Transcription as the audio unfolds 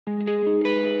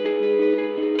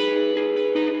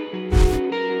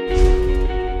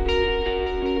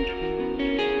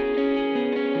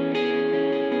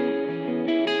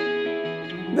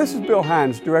This is Bill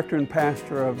Hines, Director and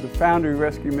Pastor of the Foundry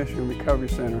Rescue Mission and Recovery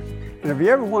Center. And have you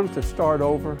ever wanted to start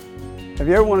over? Have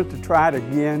you ever wanted to try it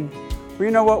again? Well,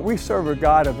 you know what? We serve a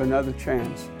God of another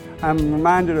chance. I'm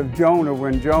reminded of Jonah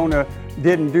when Jonah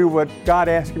didn't do what God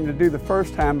asked him to do the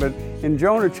first time, but in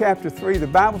Jonah chapter 3, the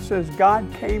Bible says God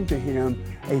came to him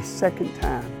a second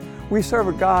time. We serve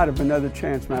a God of another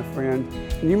chance, my friend.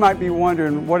 And you might be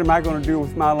wondering, what am I going to do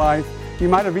with my life? You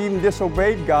might have even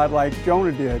disobeyed God like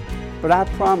Jonah did. But I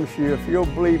promise you, if you'll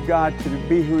believe God to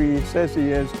be who He says He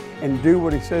is and do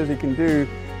what He says He can do,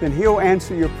 then He'll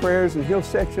answer your prayers and He'll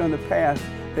set you on the path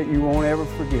that you won't ever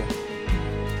forget.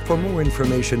 For more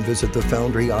information, visit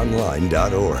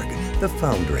thefoundryonline.org. The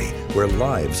Foundry, where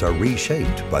lives are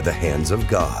reshaped by the hands of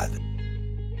God.